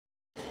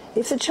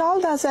If the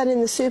child does that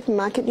in the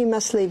supermarket, you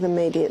must leave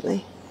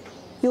immediately.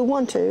 You'll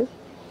want to,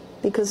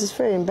 because it's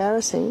very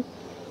embarrassing.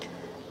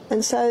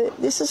 And so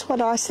this is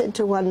what I said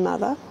to one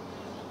mother.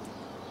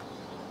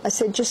 I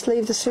said, just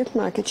leave the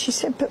supermarket. She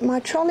said, but my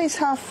trolley's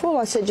half full.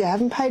 I said, you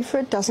haven't paid for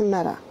it, doesn't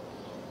matter.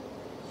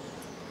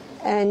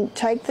 And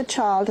take the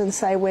child and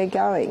say, we're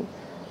going.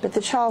 But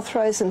the child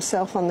throws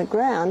himself on the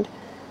ground,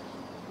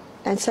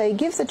 and so you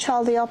give the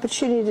child the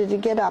opportunity to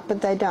get up,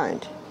 but they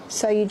don't.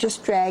 So you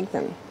just drag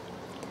them.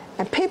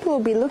 And people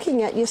will be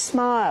looking at you,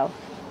 smile.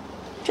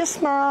 Just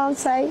smile and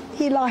say,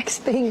 he likes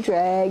being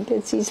dragged.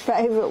 It's his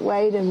favourite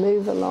way to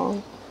move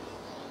along.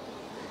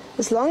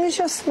 As long as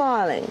you're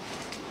smiling.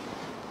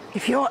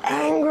 If you're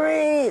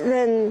angry,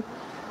 then,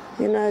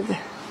 you know,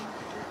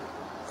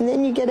 and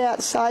then you get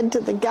outside to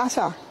the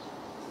gutter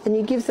and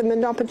you give them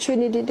an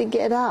opportunity to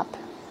get up.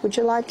 Would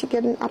you like to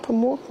get up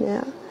and walk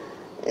now?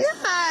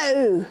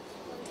 No!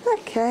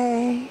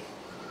 Okay.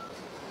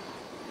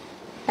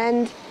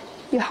 And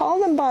you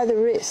hold them by the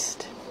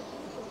wrist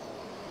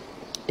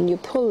and you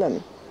pull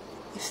them.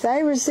 If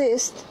they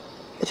resist,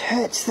 it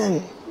hurts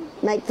them.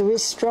 Make the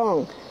wrist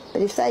strong.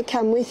 But if they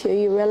come with you,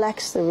 you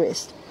relax the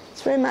wrist.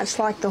 It's very much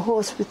like the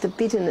horse with the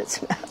bit in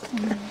its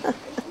mouth.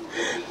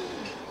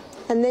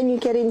 And then you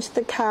get into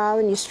the car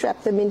and you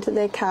strap them into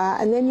their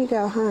car, and then you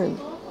go home.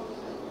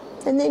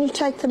 And then you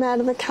take them out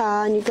of the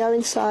car and you go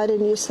inside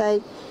and you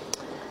say,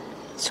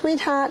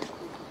 sweetheart,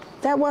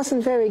 that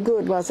wasn't very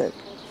good, was it?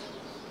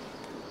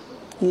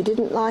 You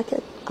didn't like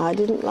it, I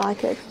didn't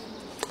like it.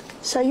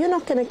 So you're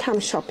not going to come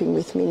shopping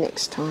with me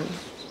next time,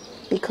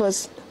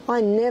 because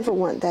I never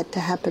want that to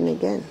happen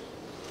again.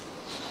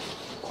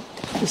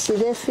 You see,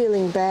 they're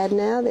feeling bad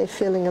now, they're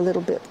feeling a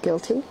little bit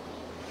guilty.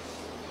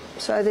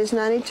 So there's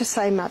no need to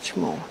say much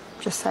more.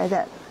 Just say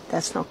that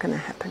that's not going to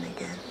happen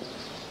again.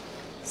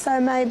 So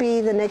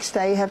maybe the next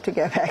day you have to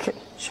go back and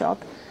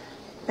shop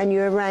and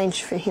you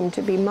arrange for him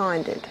to be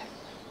minded.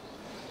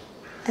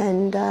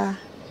 And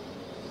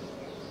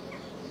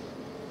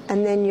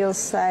then you'll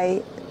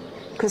say,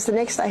 because the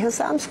next day he'll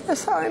say, I'm so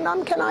sorry,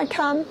 Mum, can I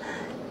come?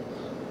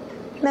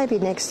 Maybe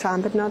next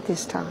time, but not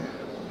this time,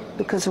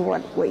 because of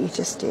what you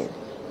just did.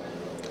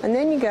 And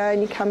then you go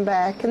and you come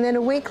back, and then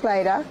a week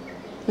later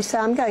you say,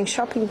 I'm going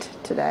shopping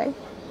today.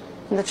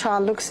 And the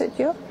child looks at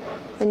you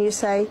and you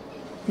say,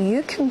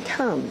 you can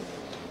come,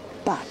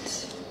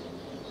 but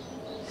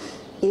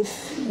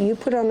if you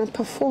put on a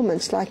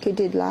performance like you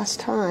did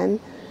last time,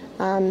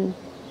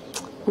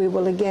 we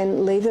will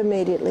again leave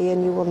immediately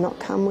and you will not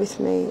come with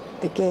me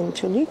again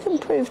till you can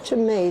prove to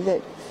me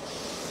that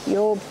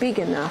you're big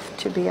enough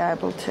to be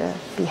able to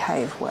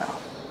behave well.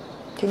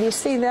 Can you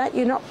see that?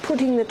 You're not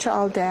putting the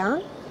child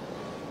down,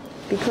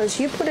 because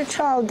you put a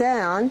child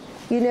down,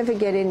 you never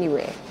get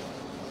anywhere.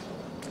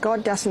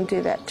 God doesn't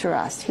do that to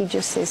us. He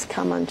just says,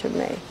 come unto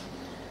me.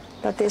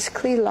 But there's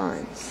clear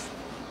lines.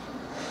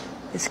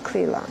 There's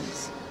clear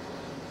lines.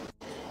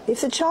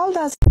 If the child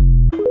does